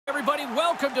everybody.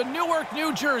 Welcome to Newark,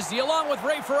 New Jersey. Along with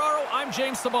Ray Ferraro, I'm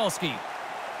James Cebulski.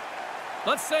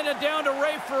 Let's send it down to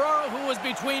Ray Ferraro, who was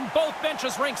between both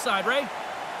benches ringside. Ray?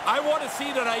 I want to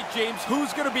see tonight, James,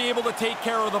 who's going to be able to take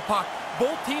care of the puck.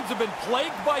 Both teams have been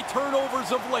plagued by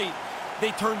turnovers of late. They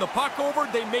turn the puck over,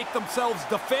 they make themselves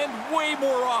defend way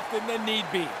more often than need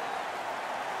be.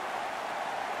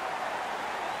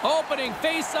 Opening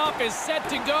face-off is set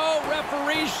to go.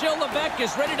 Referee Shilevek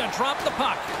is ready to drop the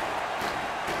puck.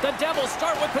 The Devils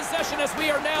start with possession as we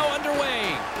are now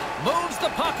underway. Moves the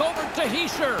puck over to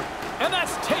Hischier, and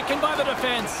that's taken by the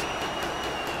defense.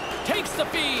 Takes the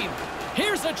feed.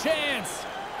 Here's a chance.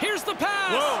 Here's the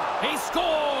pass. Whoa. He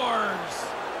scores.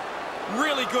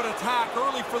 Really good attack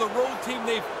early for the road team.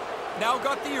 They've now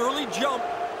got the early jump.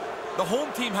 The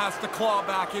home team has to claw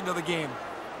back into the game.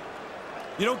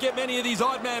 You don't get many of these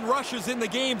odd man rushes in the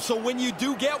game, so when you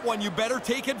do get one, you better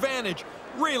take advantage.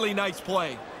 Really nice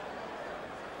play.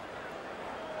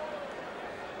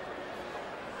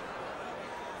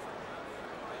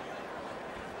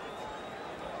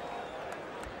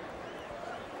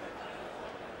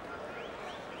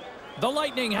 The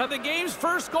Lightning have the game's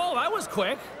first goal. That was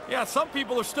quick. Yeah, some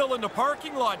people are still in the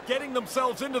parking lot getting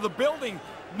themselves into the building.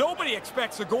 Nobody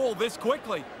expects a goal this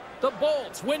quickly. The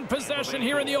Bolts win possession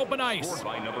here in the open ice.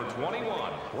 By number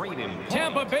 21,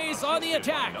 Tampa Bay's on the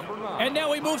attack. And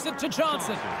now he moves it to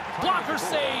Johnson. Blocker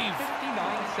save.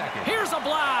 Here's a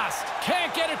blast.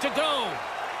 Can't get it to go.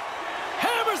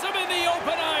 Hammers him in the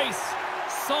open ice.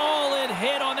 Solid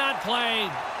hit on that play.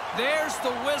 There's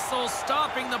the whistle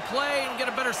stopping the play and get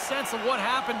a better sense of what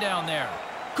happened down there.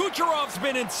 Kucherov's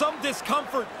been in some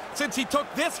discomfort since he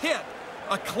took this hit.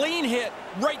 A clean hit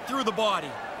right through the body.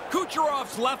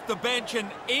 Kucherov's left the bench and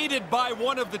aided by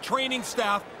one of the training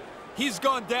staff. He's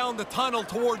gone down the tunnel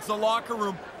towards the locker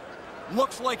room.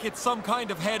 Looks like it's some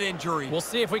kind of head injury. We'll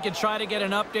see if we can try to get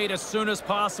an update as soon as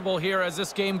possible here as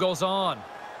this game goes on.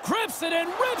 Grips it and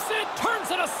rips it, turns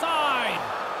it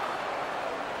aside.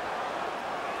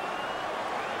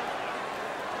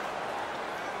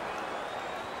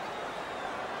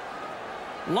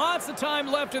 Lots of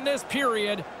time left in this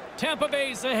period. Tampa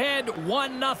Bay's ahead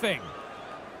 1-0.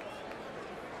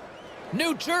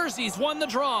 New Jersey's won the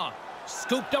draw.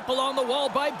 Scooped up along the wall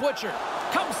by Butcher.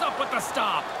 Comes up with the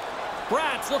stop.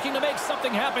 Brat's looking to make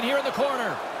something happen here in the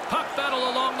corner. Puck battle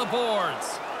along the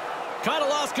boards. Kind of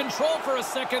lost control for a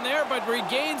second there, but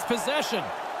regains possession.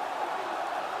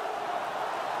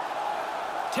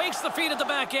 Takes the feed at the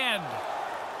back end.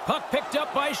 Puck picked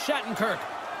up by Shattenkirk.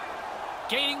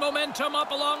 Gaining momentum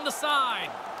up along the side.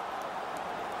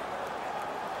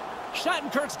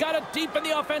 Shattenkirk's got it deep in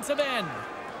the offensive end.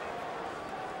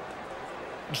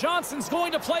 Johnson's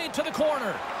going to play it to the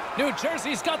corner. New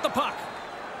Jersey's got the puck.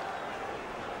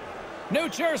 New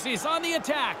Jersey's on the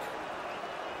attack.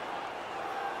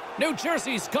 New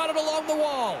Jersey's got it along the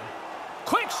wall.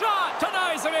 Quick shot,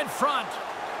 denies him in front.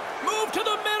 Move to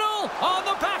the middle, on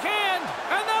the backhand,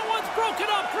 and that one's broken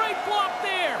up. Great block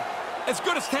there. As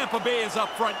good as Tampa Bay is up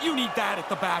front, you need that at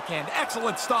the backhand.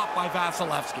 Excellent stop by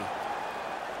Vasilevsky.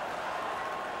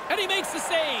 And he makes the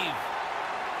save.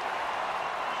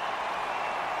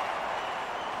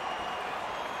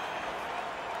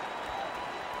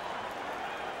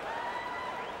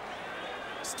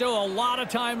 Still a lot of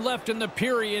time left in the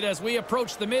period as we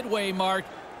approach the midway mark.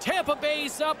 Tampa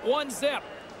Bay's up 1-0.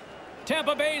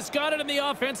 Tampa Bay's got it in the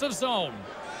offensive zone.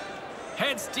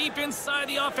 Heads deep inside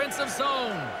the offensive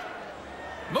zone.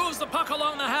 Moves the puck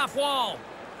along the half wall.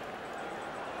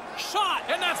 Shot,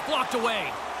 and that's blocked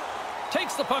away.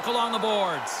 Takes the puck along the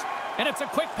boards. And it's a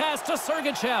quick pass to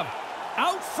Sergachev.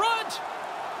 Out front.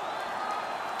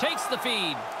 Takes the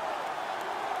feed.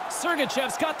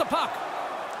 Sergachev's got the puck.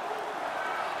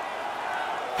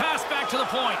 Pass back to the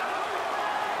point.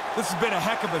 This has been a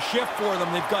heck of a shift for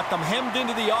them. They've got them hemmed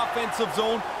into the offensive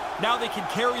zone. Now they can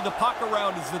carry the puck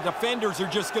around as the defenders are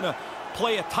just going to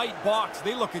play a tight box.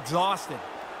 They look exhausted.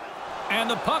 And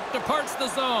the puck departs the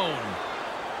zone.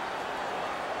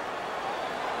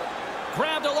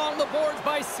 Grabbed along the boards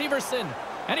by Severson.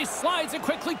 And he slides it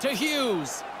quickly to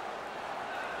Hughes.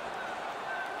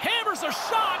 Hammers a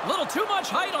shot. A little too much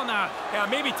height on that. Yeah,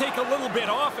 maybe take a little bit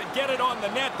off and get it on the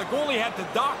net. The goalie had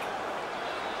to duck.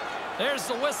 There's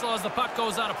the whistle as the puck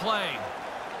goes out of play.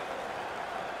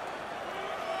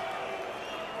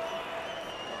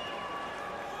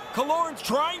 Killorn's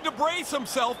trying to brace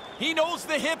himself. He knows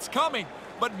the hit's coming,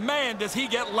 but man, does he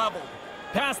get leveled.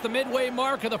 Past the midway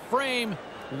mark of the frame,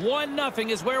 1-0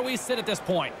 is where we sit at this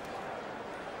point.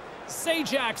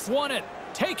 Sajak's won it.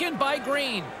 Taken by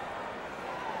Green.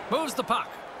 Moves the puck.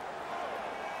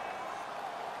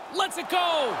 Lets it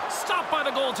go. Stopped by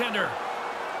the goaltender.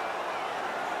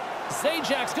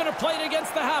 Zajak's going to play it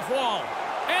against the half wall.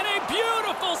 And a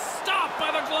beautiful stop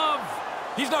by the glove.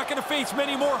 He's not going to face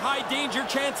many more high-danger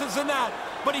chances than that,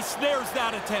 but he snares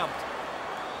that attempt.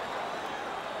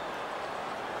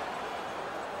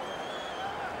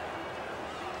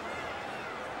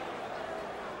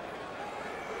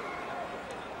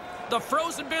 The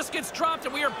frozen biscuits dropped,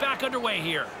 and we are back underway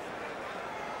here.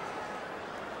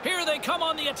 Here they come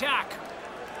on the attack.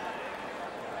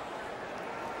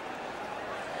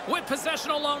 With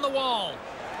possession along the wall.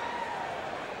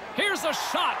 Here's a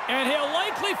shot, and he'll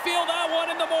likely feel that one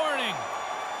in the morning.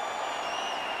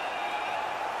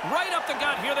 Right up the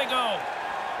gut, here they go.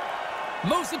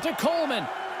 Moves it to Coleman.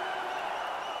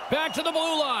 Back to the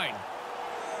blue line.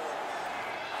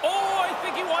 Oh, I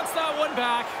think he wants that one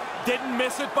back. Didn't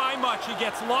miss it by much. He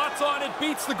gets lots on it,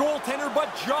 beats the goaltender,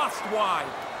 but just wide.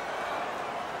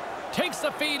 Takes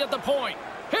the feed at the point.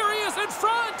 Here he is in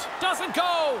front. Doesn't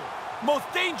go. Most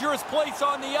dangerous place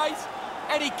on the ice,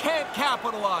 and he can't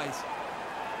capitalize.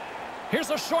 Here's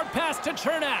a short pass to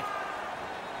Chernak.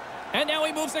 And now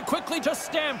he moves it quickly to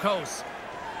Stamkos.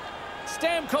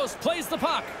 Stamkos plays the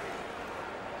puck.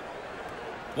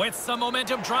 With some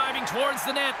momentum driving towards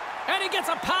the net. And he gets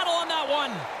a paddle on that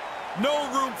one. No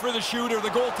room for the shooter. The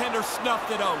goaltender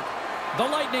snuffed it out. The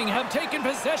Lightning have taken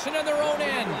possession in their own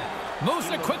end. Moves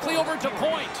it quickly over to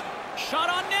point. Shot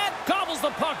on net. Gobbles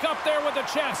the puck up there with the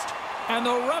chest. And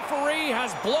the referee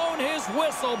has blown his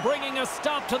whistle, bringing a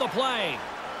stop to the play.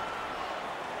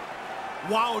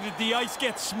 Wow, did the ice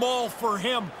get small for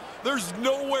him? There's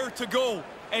nowhere to go,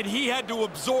 and he had to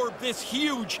absorb this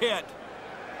huge hit.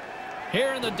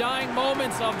 Here in the dying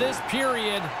moments of this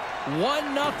period,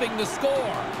 1-0 the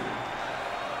score.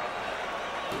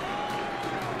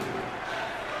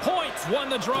 Points won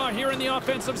the draw here in the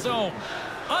offensive zone.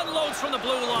 Unloads from the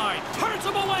blue line. Turns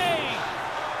him away.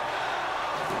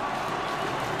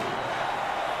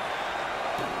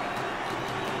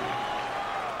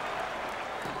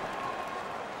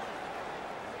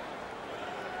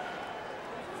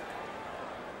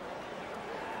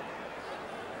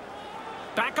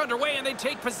 Back underway, and they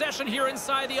take possession here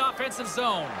inside the offensive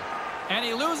zone. And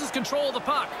he loses control of the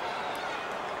puck.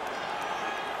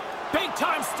 Big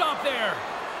time stop there.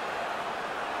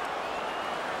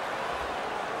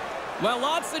 Well,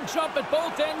 lots of jump at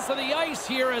both ends of the ice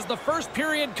here as the first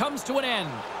period comes to an end.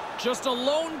 Just a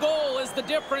lone goal is the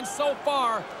difference so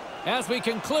far as we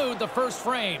conclude the first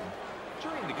frame.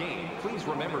 During the game, please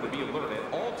remember to be alert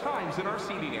at all times in our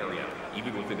seating area,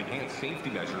 even with enhanced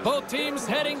safety measures. Both teams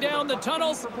heading down the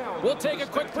tunnels. We'll take a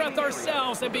quick breath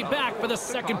ourselves and be back for the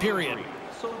second period.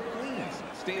 So please,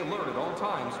 stay alert at all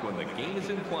times when the game is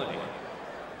in play.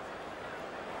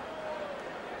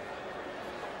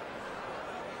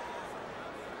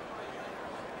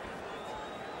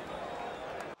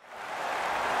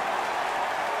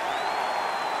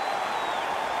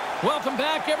 Welcome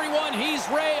back, everyone. He's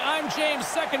Ray. I'm James.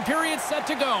 Second period set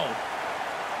to go.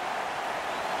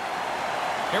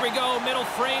 Here we go. Middle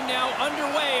frame now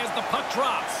underway as the puck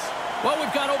drops. Well,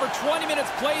 we've got over 20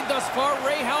 minutes played thus far.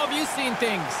 Ray, how have you seen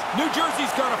things? New Jersey's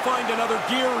got to find another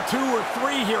gear or 2 or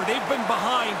 3 here. They've been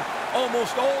behind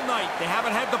almost all night. They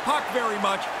haven't had the puck very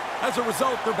much. As a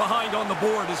result, they're behind on the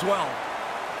board as well.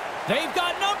 They've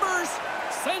got numbers.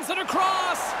 Sends it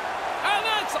across. And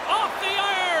that's off the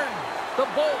iron. The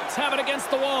Bolts have it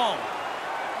against the wall.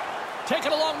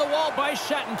 Taken along the wall by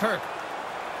Shattenkirk.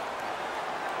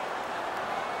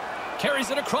 Carries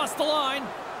it across the line.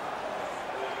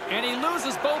 And he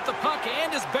loses both the puck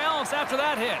and his balance after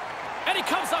that hit. And he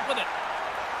comes up with it.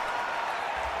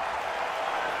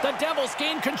 The Devils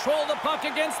gain control of the puck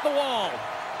against the wall.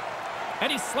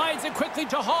 And he slides it quickly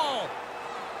to Hall.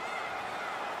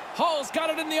 Hall's got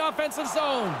it in the offensive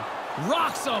zone.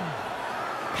 Rocks him.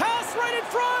 Pass right in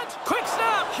front. Quick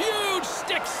snap. Huge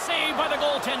stick save by the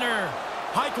goaltender.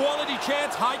 High quality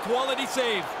chance, high quality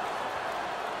save.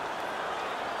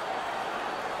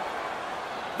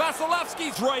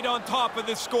 Vasilevsky's right on top of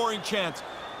this scoring chance.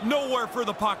 Nowhere for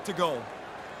the puck to go.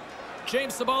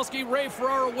 James Cybulski, Ray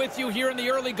Ferraro with you here in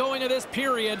the early going of this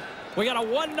period. We got a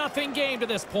 1-0 game to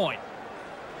this point.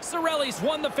 Cirelli's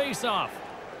won the faceoff.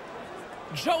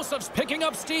 Joseph's picking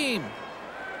up steam.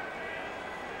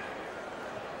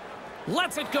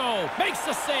 Lets it go. Makes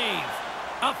the save.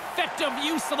 Effective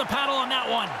use of the paddle on that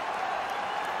one.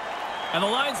 And the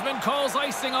linesman calls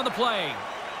icing on the play.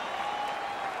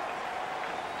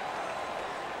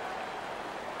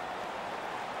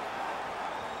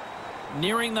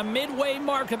 Nearing the midway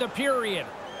mark of the period.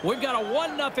 We've got a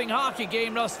 1-0 hockey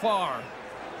game thus far.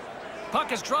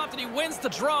 Puck is dropped and he wins the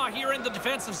draw here in the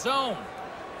defensive zone.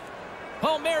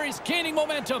 Palmieri's gaining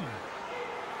momentum.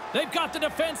 They've got the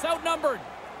defense outnumbered.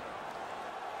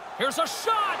 Here's a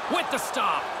shot with the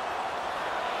stop.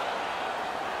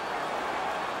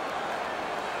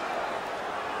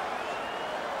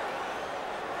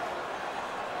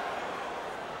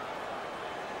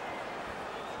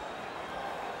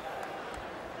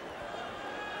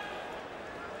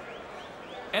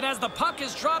 And as the puck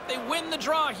is dropped, they win the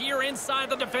draw here inside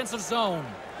the defensive zone.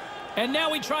 And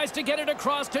now he tries to get it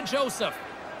across to Joseph.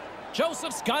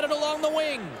 Joseph's got it along the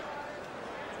wing.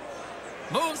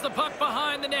 Moves the puck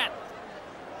behind the net.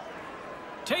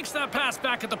 Takes that pass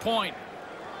back at the point.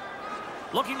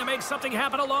 Looking to make something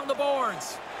happen along the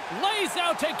boards. Lays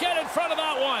out to get in front of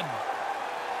that one.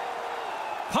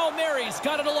 Palmieri's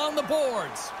got it along the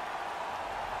boards.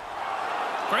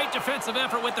 Great defensive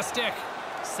effort with the stick.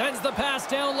 Sends the pass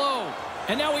down low.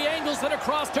 And now he angles it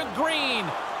across to Green.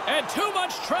 And too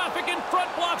much traffic in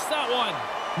front blocks that one.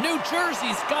 New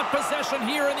Jersey's got possession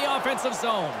here in the offensive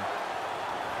zone.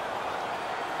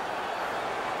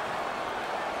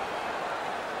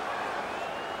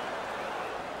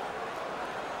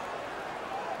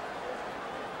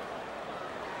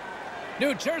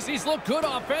 New Jersey's looked good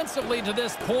offensively to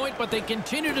this point, but they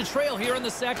continue to trail here in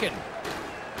the second.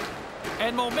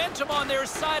 And momentum on their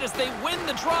side as they win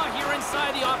the draw here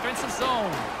inside the offensive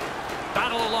zone.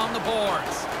 Battle along the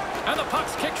boards. And the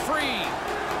puck's kicked free.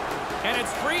 And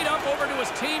it's freed up over to his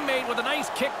teammate with a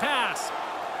nice kick pass.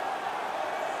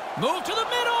 Move to the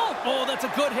middle. Oh, that's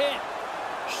a good hit.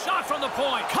 Shot from the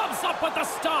point. Comes up with the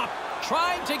stop.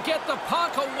 Trying to get the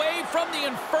puck away from the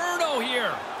Inferno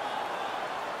here.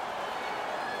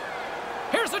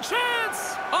 Here's a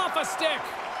chance. Off a stick.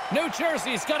 New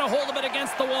Jersey's got a hold of it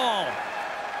against the wall.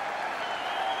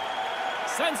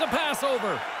 Sends a pass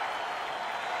over.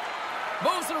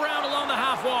 Moves it around along the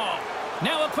half wall.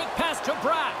 Now a quick pass to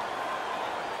Bratt.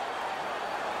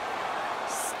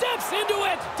 Steps into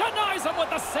it. Denies him with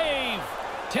the save.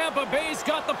 Tampa Bay's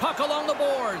got the puck along the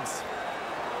boards.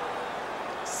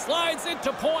 Slides it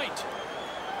to point.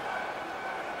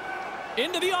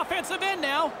 Into the offensive end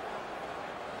now.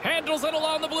 Handles it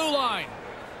along the blue line.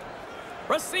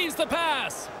 Receives the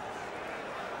pass.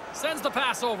 Sends the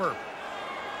pass over.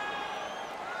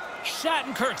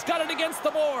 Shattenkirk's got it against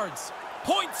the boards.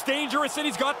 Point's dangerous, and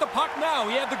he's got the puck now.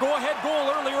 He had the go-ahead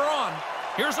goal earlier on.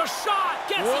 Here's a shot.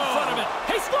 Gets in front of it.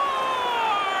 He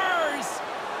scores!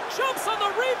 Jumps on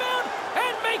the rebound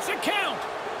and makes it count.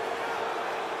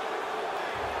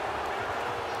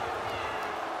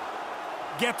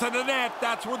 Get to the net.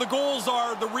 That's where the goals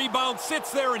are. The rebound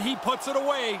sits there, and he puts it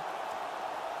away.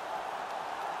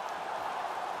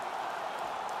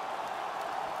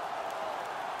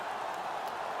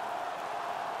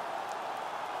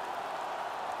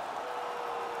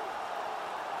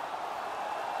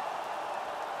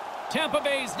 Tampa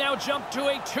Bay's now jumped to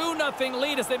a 2-0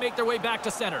 lead as they make their way back to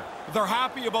center. They're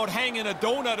happy about hanging a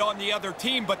donut on the other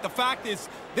team, but the fact is,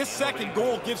 this second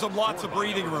goal gives them lots of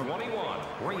breathing room.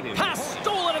 Pass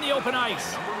stolen in the open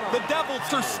ice. The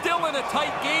Devils are still in a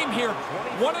tight game here.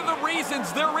 One of the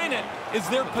reasons they're in it is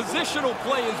their positional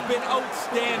play has been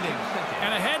outstanding.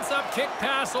 And a heads-up kick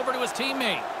pass over to his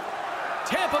teammate.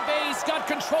 Tampa Bay's got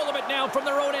control of it now from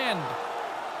their own end.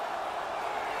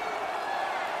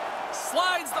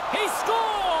 Slides he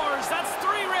scores! That's 3,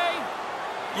 Ray.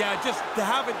 Yeah, just they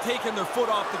haven't taken their foot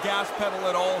off the gas pedal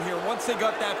at all here. Once they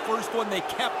got that first one, they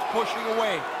kept pushing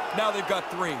away. Now they've got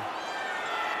 3.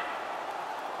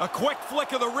 A quick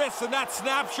flick of the wrist, and that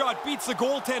snapshot beats the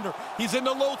goaltender. He's in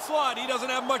the low slot. He doesn't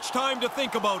have much time to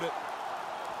think about it.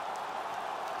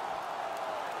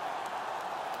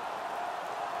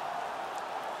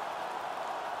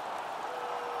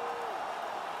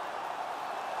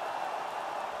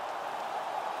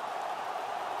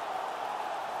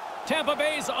 Tampa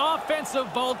Bay's offensive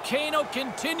volcano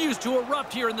continues to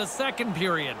erupt here in the second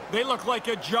period. They look like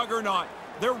a juggernaut.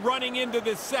 They're running into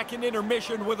this second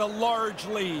intermission with a large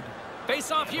lead.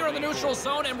 Face off here in the neutral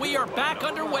zone, and we are back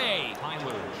underway.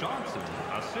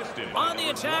 On the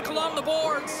attack along the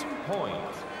boards.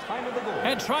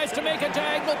 And tries to make a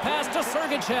diagonal pass to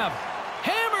Sergachev.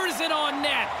 Hammers it on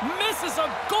net. Misses a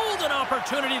golden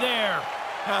opportunity there.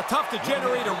 Tough to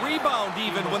generate a rebound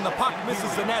even when the puck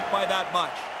misses the net by that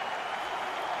much.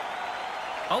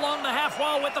 Along the half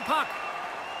wall with the puck.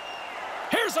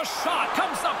 Here's a shot.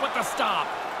 Comes up with the stop.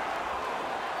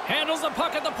 Handles the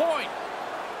puck at the point.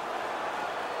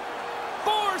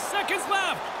 4 seconds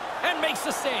left. And makes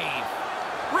the save.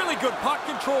 Really good puck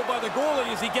control by the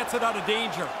goalie as he gets it out of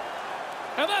danger.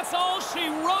 And that's all she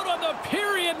wrote on the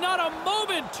period. Not a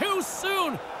moment too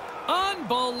soon.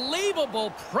 Unbelievable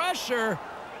pressure.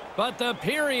 But the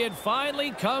period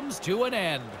finally comes to an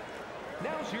end.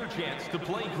 Now's your chance to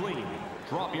play clean.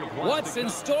 Drop your What's in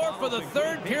store for the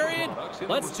third period?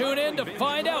 Let's tune in to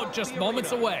find out just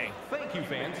moments away. Thank you,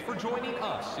 fans, for joining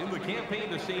us in the campaign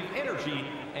to save energy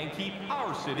and keep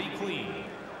our city clean.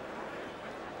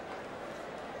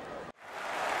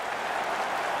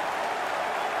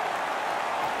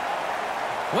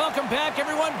 Welcome back,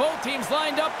 everyone. Both teams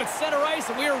lined up at center ice,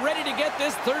 and we are ready to get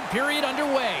this third period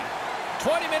underway.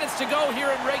 20 minutes to go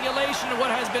here in regulation in what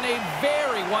has been a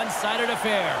very one-sided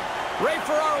affair. Ray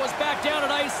Ferraro is back down at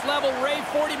ice level. Ray,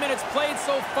 40 minutes played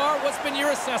so far. What's been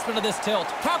your assessment of this tilt?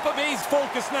 Tampa Bay's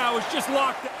focus now is just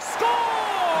locked.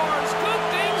 Scores! Good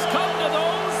things come to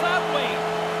those that wait.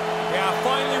 Yeah,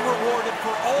 finally rewarded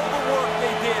for all the work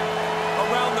they did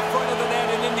around the front of the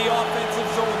net and in the offensive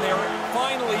zone there.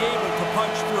 Finally able to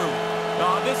punch through.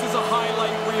 This is a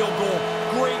highlight reel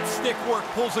goal. Great stick work.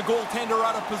 Pulls the goaltender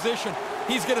out of position.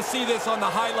 He's going to see this on the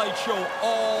highlight show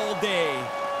all day.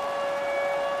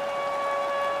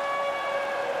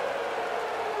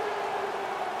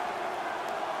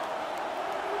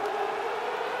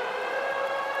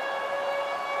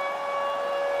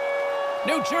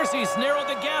 New Jersey's narrowed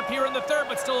the gap here in the third,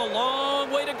 but still a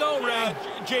long way to go, Ray.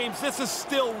 James, this is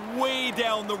still way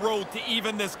down the road to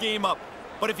even this game up.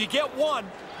 But if you get one,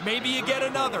 maybe you get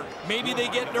another. Maybe they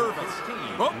get nervous.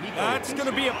 Oh, that's going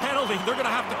to be a penalty. They're going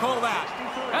to have to call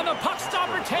that. And the puck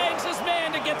stopper tags his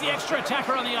man to get the extra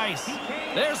attacker on the ice.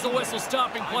 There's the whistle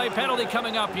stopping play. Penalty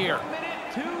coming up here. 1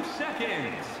 minute, 2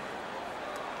 seconds.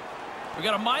 We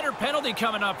got a minor penalty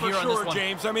coming up here on this one. For sure,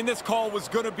 James. I mean, this call was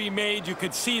going to be made. You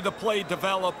could see the play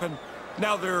develop, and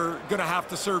now they're going to have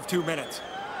to serve 2 minutes.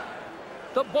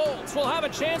 The Bolts will have a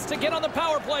chance to get on the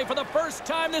power play for the first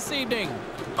time this evening.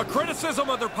 A criticism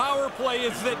of their power play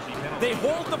is that they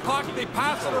hold the puck, they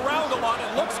pass it around a lot.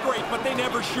 It looks great, but they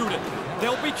never shoot it.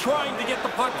 They'll be trying to get the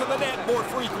puck to the net more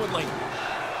frequently.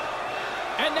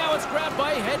 And now it's grabbed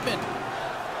by Hedman.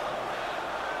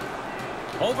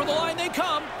 Over the line they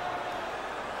come.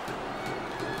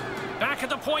 Back at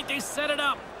the point, they set it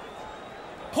up.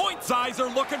 Point size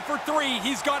are looking for 3.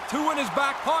 He's got 2 in his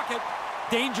back pocket.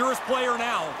 Dangerous player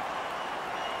now.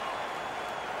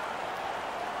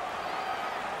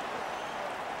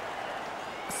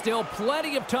 Still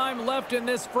plenty of time left in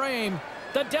this frame.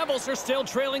 The Devils are still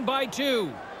trailing by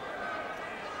 2.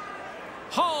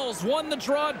 Hall's won the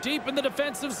draw deep in the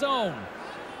defensive zone.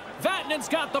 Vatanen's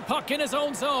got the puck in his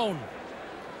own zone.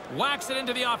 Whacks it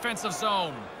into the offensive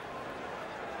zone.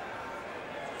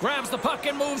 Grabs the puck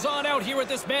and moves on out here with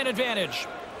this man advantage.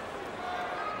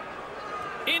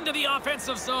 Into the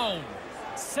offensive zone.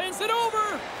 Sends it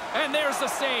over. And there's the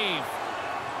save.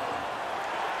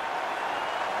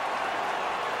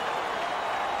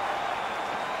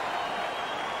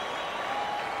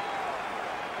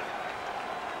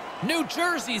 New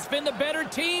Jersey's been the better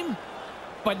team,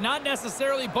 but not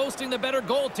necessarily boasting the better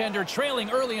goaltender,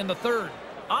 trailing early in the third.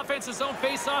 Offensive zone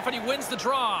face-off, and he wins the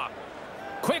draw.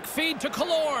 Quick feed to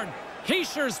Killorn.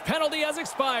 Heischer's penalty has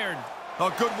expired.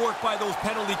 Good work by those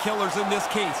penalty killers in this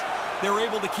case. They're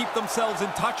able to keep themselves in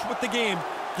touch with the game,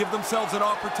 give themselves an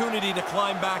opportunity to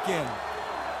climb back in.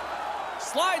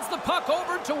 Slides the puck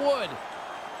over to Wood.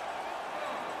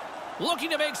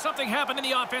 Looking to make something happen in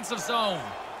the offensive zone.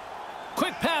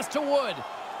 Quick pass to Wood.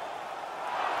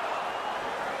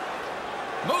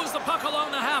 Moves the puck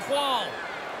along the half wall.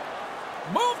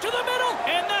 Move to the middle,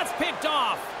 and that's picked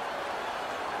off.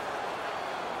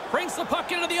 Brings the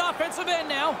puck into the offensive end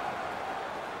now.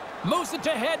 Moves it to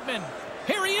Hedman.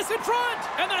 Here he is in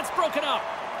front, and that's broken up.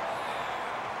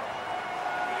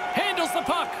 Handles the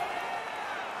puck.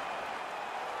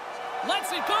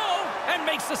 Lets it go, and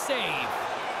makes the save.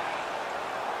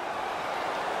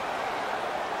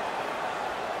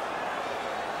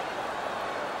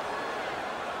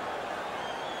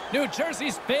 New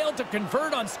Jersey's failed to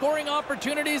convert on scoring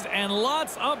opportunities, and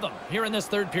lots of them here in this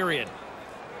third period.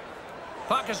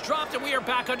 Puck is dropped, and we are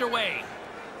back underway.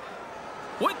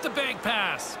 With the bank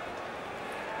pass.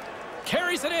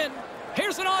 Carries it in.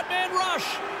 Here's an odd man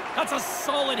rush. That's a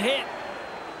solid hit.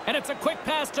 And it's a quick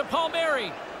pass to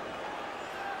Palmieri.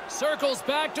 Circles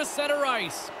back to center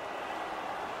ice.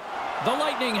 The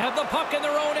Lightning have the puck in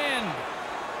their own end.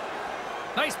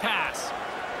 Nice pass.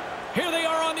 Here they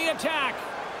are on the attack.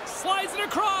 Slides it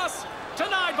across.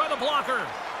 Denied by the blocker.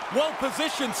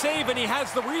 Well-positioned save, and he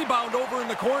has the rebound over in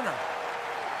the corner.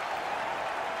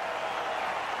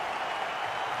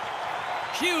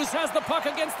 Hughes has the puck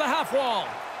against the half wall.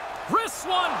 Wrists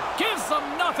one. Gives them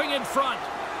nothing in front.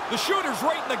 The shooter's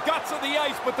right in the guts of the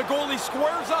ice, but the goalie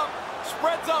squares up,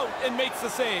 spreads out, and makes the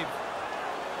save.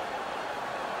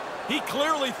 He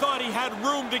clearly thought he had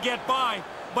room to get by,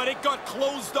 but it got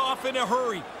closed off in a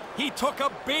hurry. He took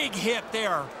a big hit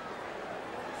there.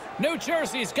 New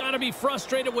Jersey's got to be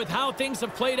frustrated with how things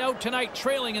have played out tonight,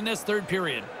 trailing in this third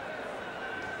period.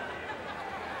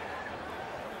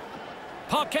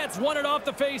 Puck gets won it off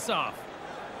the faceoff.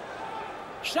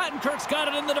 Shattenkirk's got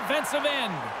it in the defensive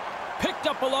end. Picked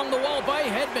up along the wall by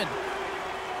Hedman.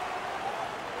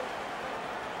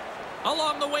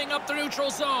 Along the wing up the neutral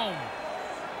zone.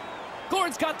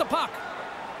 Gord's got the puck.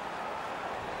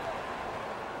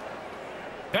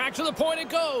 Back to the point it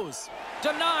goes.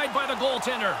 Denied by the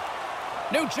goaltender.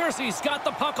 New Jersey's got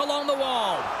the puck along the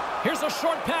wall. Here's a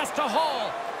short pass to Hall.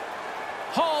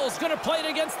 Hall's going to play it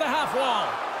against the half wall.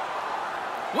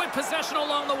 With possession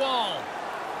along the wall.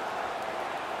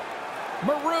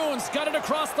 Maroon's got it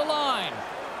across the line.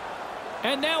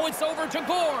 And now it's over to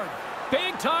Gord.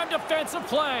 Big time defensive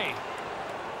play.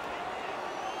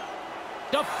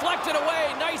 Deflected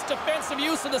away. Nice defensive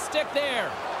use of the stick there.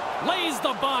 Lays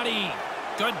the body.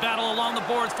 Good battle along the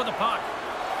boards for the puck.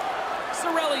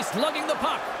 Cirelli's lugging the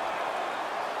puck.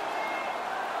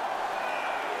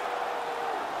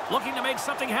 Looking to make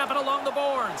something happen along the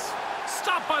boards.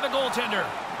 Stopped by the goaltender.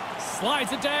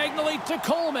 Slides it diagonally to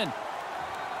Coleman.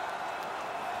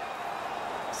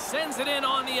 Sends it in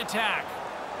on the attack.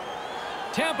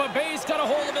 Tampa Bay's got a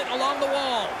hold of it along the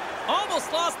wall.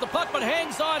 Almost lost the puck, but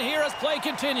hangs on here as play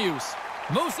continues.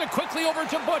 Moves it quickly over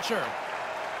to Butcher.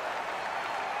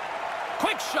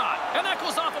 Quick shot, and that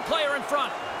goes off a player in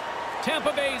front.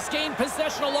 Tampa Bay's gained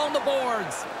possession along the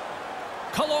boards.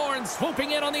 Killorn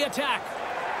swooping in on the attack.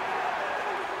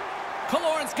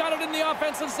 Killorn's got it in the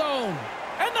offensive zone.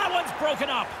 And that one's broken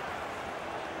up.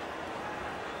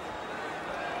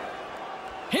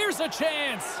 Here's a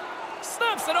chance.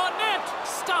 Snaps it on net.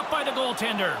 Stopped by the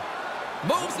goaltender.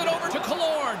 Moves it over to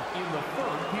Killorn. In the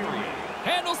third period.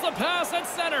 Handles the pass at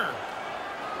center.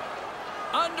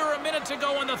 Under a minute to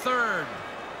go in the third.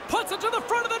 Puts it to the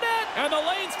front of the net. And the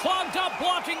lane's clogged up,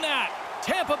 blocking that.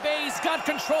 Tampa Bay's got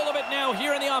control of it now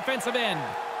here in the offensive end.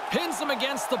 Pins them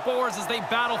against the boards as they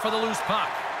battle for the loose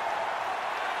puck.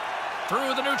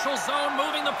 Through the neutral zone,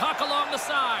 moving the puck along the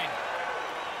side.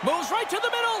 Moves right to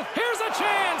the middle. Here's a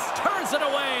chance. Turns it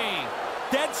away.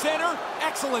 Dead center.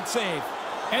 Excellent save.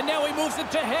 And now he moves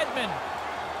it to Hedman.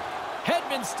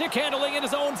 Hedman stick handling in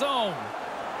his own zone.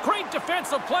 Great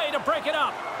defensive play to break it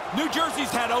up. New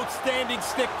Jersey's had outstanding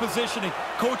stick positioning.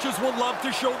 Coaches will love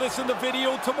to show this in the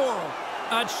video tomorrow.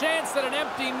 A chance that an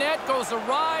empty net goes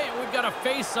awry, and we've got a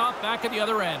face-off back at the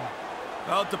other end.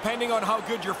 Well, depending on how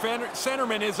good your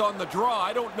centerman is on the draw,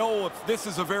 I don't know if this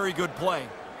is a very good play.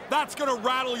 That's going to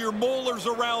rattle your molars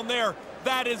around there.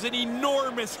 That is an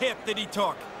enormous hit that he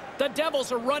took. The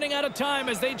Devils are running out of time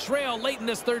as they trail late in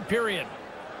this third period.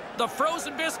 The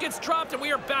frozen biscuits dropped, and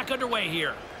we are back underway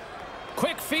here.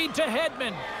 Quick feed to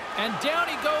Hedman, and down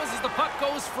he goes as the puck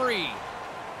goes free.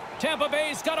 Tampa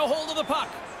Bay's got a hold of the puck.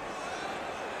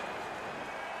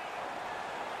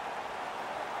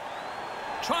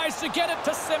 Tries to get it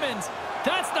to Simmons.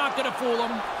 That's not going to fool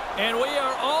him. And we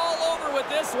are all over with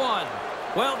this one.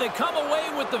 Well, they come away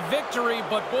with the victory,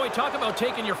 but boy, talk about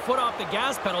taking your foot off the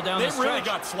gas pedal down the stretch. They really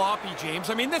got sloppy, James.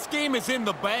 I mean, this game is in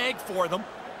the bag for them,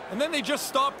 and then they just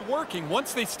stopped working.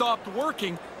 Once they stopped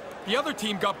working, the other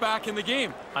team got back in the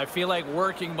game. I feel like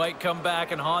working might come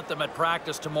back and haunt them at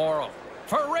practice tomorrow.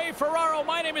 For Ray Ferraro,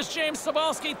 my name is James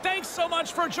Cybulski. Thanks so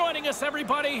much for joining us,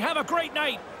 everybody. Have a great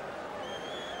night.